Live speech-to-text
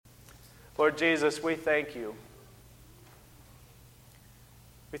Lord Jesus, we thank you.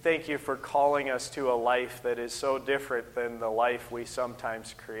 We thank you for calling us to a life that is so different than the life we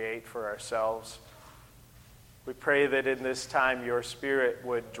sometimes create for ourselves. We pray that in this time your Spirit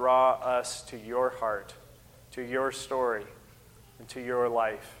would draw us to your heart, to your story, and to your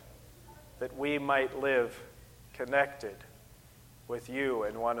life, that we might live connected with you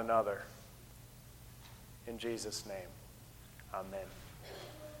and one another. In Jesus' name, amen.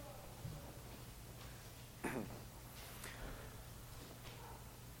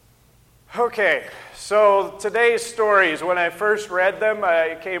 Okay, so today's stories, when I first read them,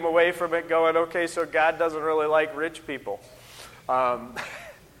 I came away from it going, okay, so God doesn't really like rich people.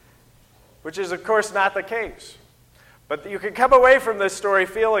 Which is, of course, not the case. But you can come away from this story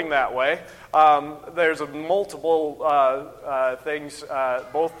feeling that way. There's multiple things,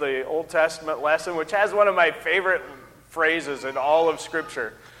 both the Old Testament lesson, which has one of my favorite phrases in all of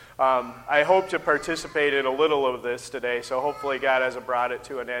Scripture. I hope to participate in a little of this today, so hopefully God hasn't brought it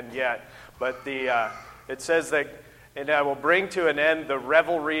to an end yet. But it says that, and I will bring to an end the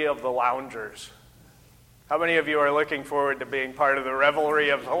revelry of the loungers. How many of you are looking forward to being part of the revelry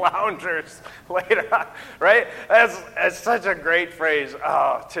of the loungers later on, right? That's such a great phrase,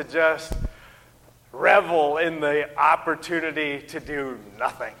 to just revel in the opportunity to do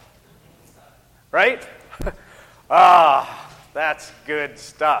nothing, right? That's good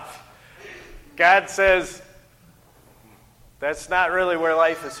stuff. God says that's not really where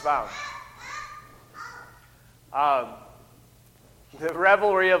life is found. The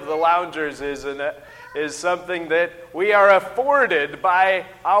revelry of the loungers is something that we are afforded by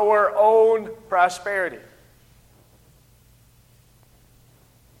our own prosperity.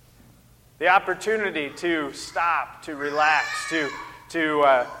 The opportunity to stop, to relax, to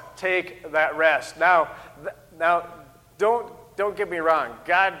take that rest. Now, don't get me wrong.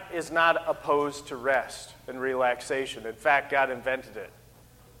 God is not opposed to rest and relaxation. In fact, God invented it,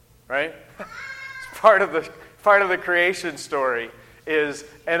 right? It's part of the creation story is,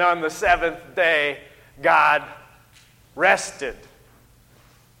 and on the seventh day, God rested.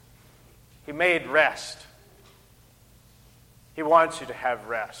 He made rest. He wants you to have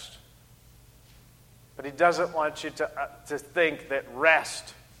rest. But he doesn't want you to think that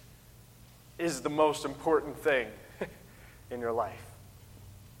rest is the most important thing in your life.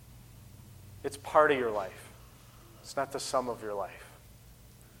 It's part of your life. It's not the sum of your life.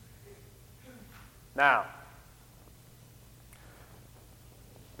 Now,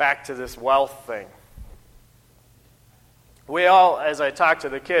 back to this wealth thing. We all, as I talk to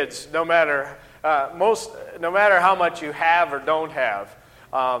the kids, no matter how much you have or don't have,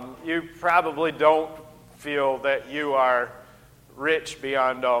 you probably don't feel that you are rich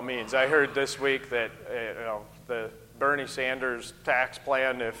beyond all means. I heard this week that the Bernie Sanders tax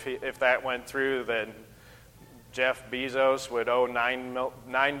plan, if that went through, then Jeff Bezos would owe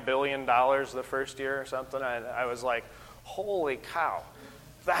 $9 billion the first year or something. I was like, holy cow,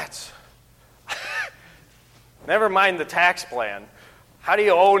 that's... Never mind the tax plan. How do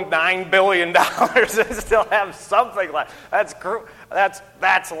you own $9 billion and still have something left?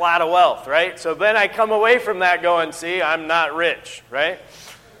 That's a lot of wealth, right? So then I come away from that going, see, I'm not rich, right?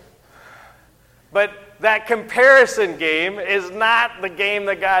 But that comparison game is not the game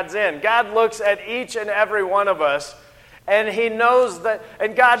that God's in. God looks at each and every one of us, and He knows that,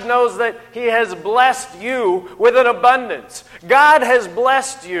 and God knows that He has blessed you with an abundance. God has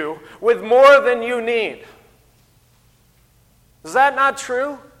blessed you with more than you need. Is that not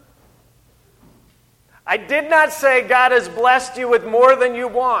true? I did not say God has blessed you with more than you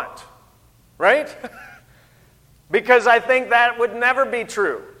want, right? Because I think that would never be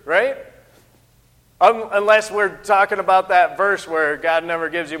true, right? Unless we're talking about that verse where God never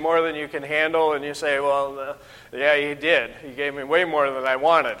gives you more than you can handle, and you say, well, yeah, He did. He gave me way more than I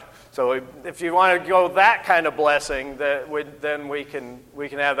wanted. So if you want to go that kind of blessing, then we can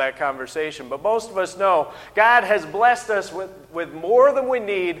have that conversation. But most of us know God has blessed us with more than we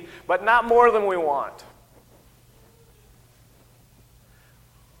need, but not more than we want.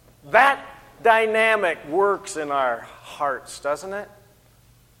 That dynamic works in our hearts, doesn't it?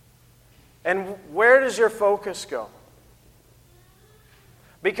 And where does your focus go?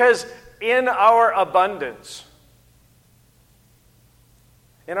 Because in our abundance,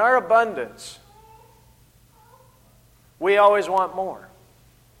 we always want more.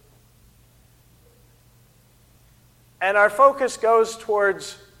 And our focus goes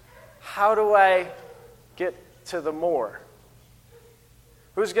towards, how do I get to the more?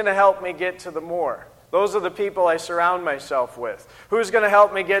 Who's going to help me get to the more? Those are the people I surround myself with. Who's going to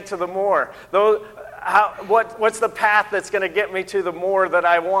help me get to the more? What's the path that's going to get me to the more that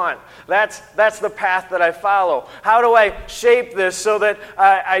I want? That's the path that I follow. How do I shape this so that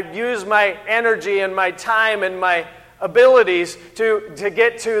I use my energy and my time and my abilities to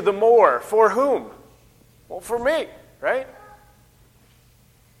get to the more? For whom? Well, for me, right?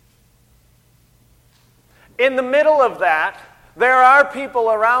 In the middle of that, there are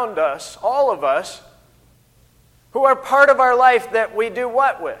people around us, all of us, who are part of our life that we do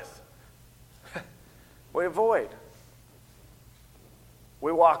what with? We avoid.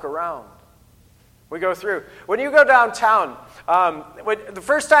 We walk around. We go through. When you go downtown, the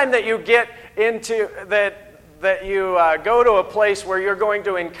first time that you get into that you go to a place where you're going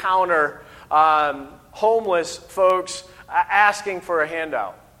to encounter homeless folks asking for a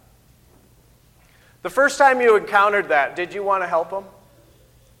handout. The first time you encountered that, did you want to help them?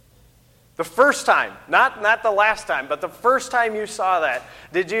 The first time, not the last time, but the first time you saw that,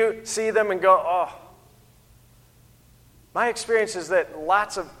 did you see them and go, oh? My experience is that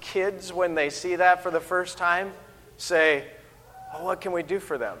lots of kids, when they see that for the first time, say, oh, what can we do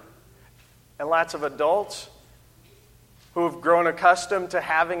for them? And lots of adults who have grown accustomed to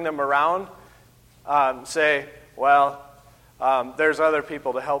having them around say, well, there's other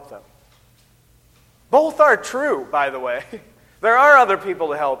people to help them. Both are true, by the way. There are other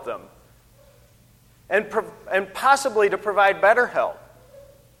people to help them. And possibly to provide better help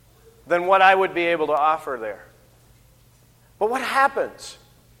than what I would be able to offer there. But what happens?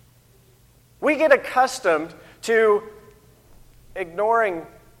 We get accustomed to ignoring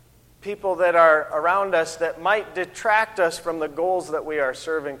people that are around us that might detract us from the goals that we are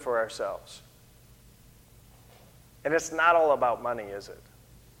serving for ourselves. And it's not all about money, is it?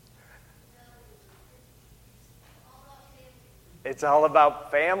 It's all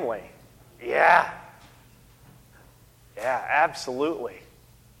about family. Yeah. Yeah, absolutely.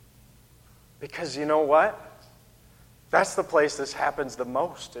 Because you know what? That's the place this happens the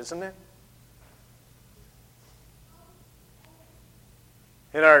most, isn't it?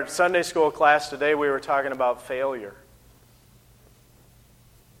 In our Sunday school class today, we were talking about failure.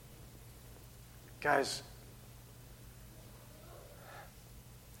 Guys,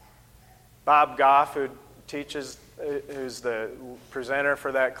 Bob Goff, who's the presenter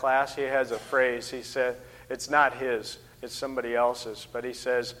for that class, he has a phrase. He said, it's not his, it's somebody else's. But he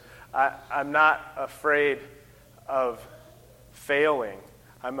says, I'm not afraid of failing.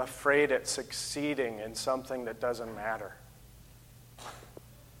 I'm afraid at succeeding in something that doesn't matter.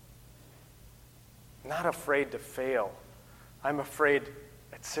 I'm not afraid to fail. I'm afraid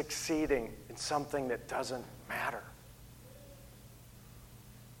at succeeding in something that doesn't matter.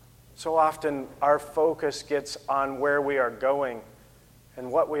 So often our focus gets on where we are going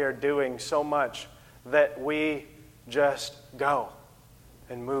and what we are doing so much that we just go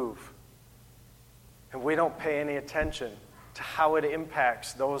and move. And we don't pay any attention to how it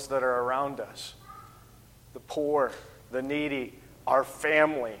impacts those that are around us. The poor, the needy, our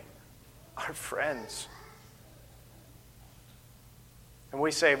family, our friends. And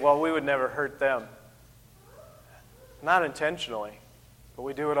we say, well, we would never hurt them. Not intentionally, but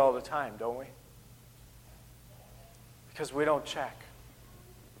we do it all the time, don't we? Because we don't check.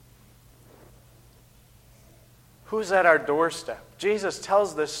 Who's at our doorstep? Jesus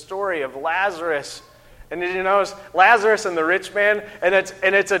tells this story of Lazarus. And did you notice Lazarus and the rich man? And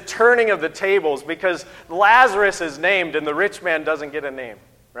it's a turning of the tables because Lazarus is named and the rich man doesn't get a name,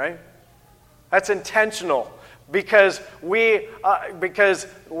 right? That's intentional because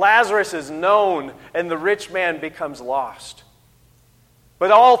Lazarus is known and the rich man becomes lost. But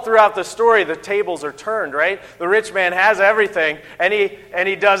all throughout the story, the tables are turned, right? The rich man has everything, and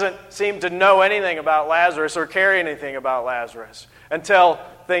he doesn't seem to know anything about Lazarus or care anything about Lazarus until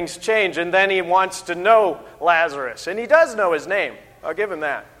things change. And then he wants to know Lazarus. And he does know his name. I'll give him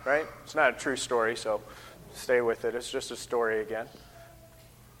that, right? It's not a true story, so stay with it. It's just a story again.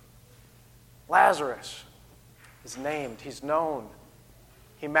 Lazarus is named. He's known.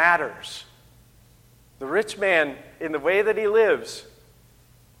 He matters. The rich man, in the way that he lives,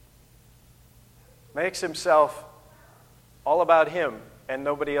 makes himself all about him and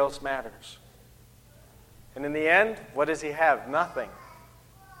nobody else matters. And in the end, what does he have? Nothing.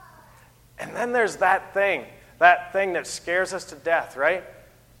 And then there's that thing that scares us to death, right?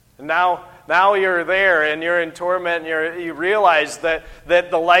 And now you're there and you're in torment and you realize that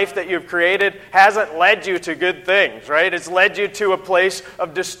the life that you've created hasn't led you to good things, right? It's led you to a place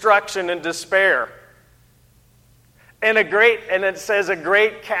of destruction and despair. And it says a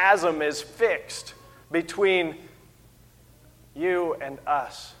great chasm is fixed between you and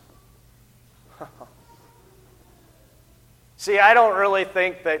us. See, I don't really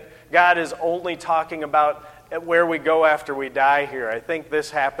think that God is only talking about where we go after we die here. I think this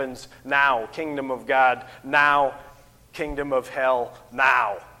happens now. Kingdom of God now. Kingdom of hell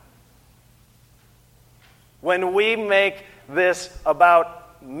now. When we make this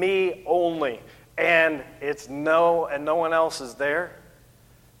about me only, and no one else is there,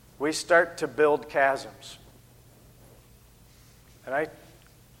 we start to build chasms. And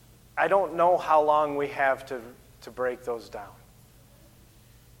I don't know how long we have to break those down.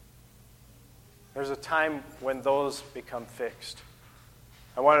 There's a time when those become fixed.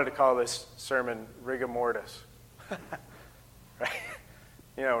 I wanted to call this sermon rigor mortis. Right?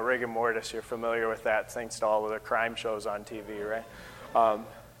 You know, rigor mortis, you're familiar with that thanks to all of the crime shows on TV, right?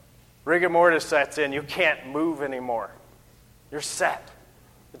 Rigor mortis sets in. You can't move anymore. You're set.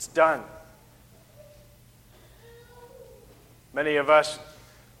 It's done. Many of us,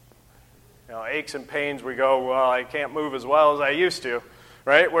 aches and pains, we go, well, I can't move as well as I used to,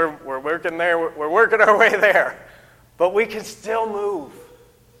 right? We're working there. We're working our way there. But we can still move.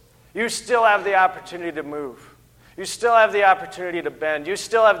 You still have the opportunity to move. You still have the opportunity to bend. You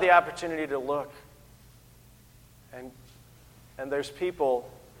still have the opportunity to look. And there's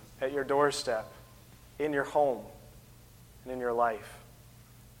people at your doorstep, in your home, and in your life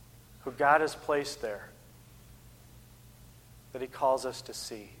who God has placed there that He calls us to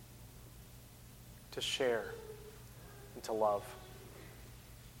see, to share, and to love.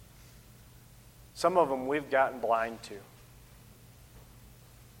 Some of them we've gotten blind to.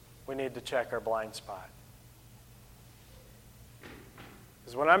 We need to check our blind spot.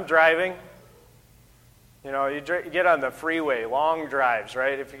 Because when I'm driving, you get on the freeway, long drives,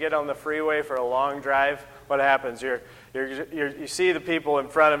 right? If you get on the freeway for a long drive, what happens? You see the people in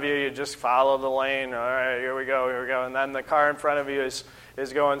front of you, you just follow the lane. All right, here we go. And then the car in front of you is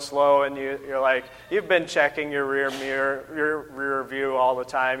going slow, and you're like, you've been checking your rear mirror, your rear view all the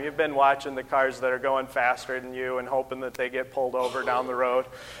time. You've been watching the cars that are going faster than you and hoping that they get pulled over down the road.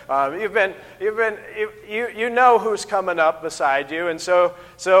 You know who's coming up beside you, and so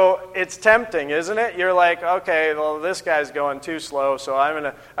it's tempting, isn't it? You're like, okay, well, this guy's going too slow, so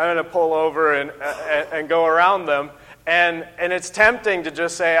I'm gonna pull over and go around them, and it's tempting to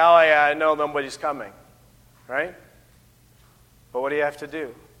just say, oh yeah, I know nobody's coming, right? But what do you have to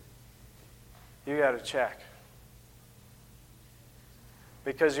do? You got to check.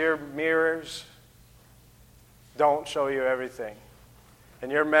 Because your mirrors don't show you everything.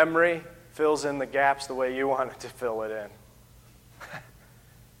 And your memory fills in the gaps the way you want it to fill it in.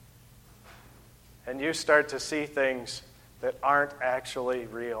 And you start to see things that aren't actually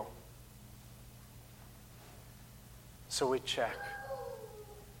real. So we check.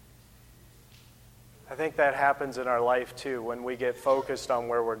 I think that happens in our life too when we get focused on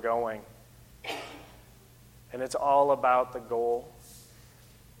where we're going. And it's all about the goal.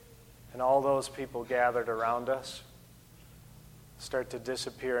 And all those people gathered around us start to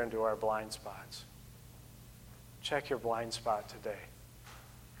disappear into our blind spots. Check your blind spot today.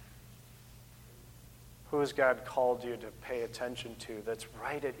 Who has God called you to pay attention to that's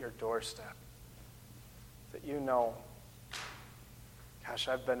right at your doorstep? That you know, gosh,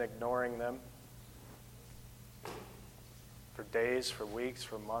 I've been ignoring them. For days, for weeks,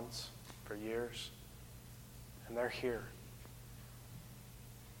 for months, for years. And they're here.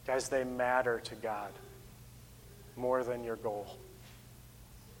 Guys, they matter to God more than your goal.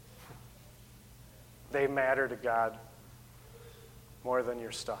 They matter to God more than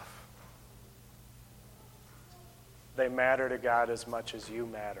your stuff. They matter to God as much as you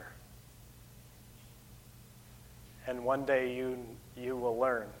matter. And one day you will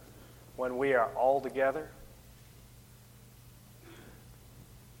learn, when we are all together,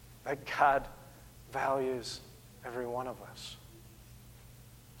 that God values every one of us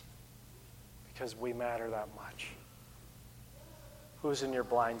because we matter that much. Who's in your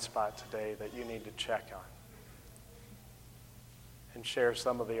blind spot today that you need to check on and share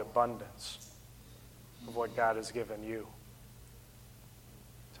some of the abundance of what God has given you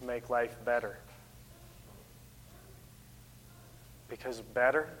to make life better? Because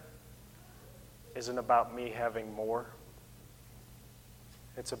better isn't about me having more.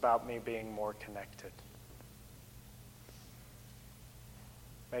 It's about me being more connected.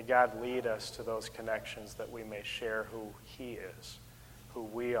 May God lead us to those connections that we may share who He is, who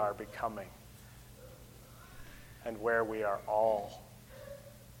we are becoming, and where we are all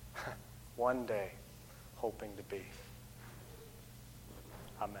one day hoping to be.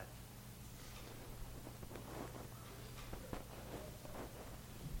 Amen.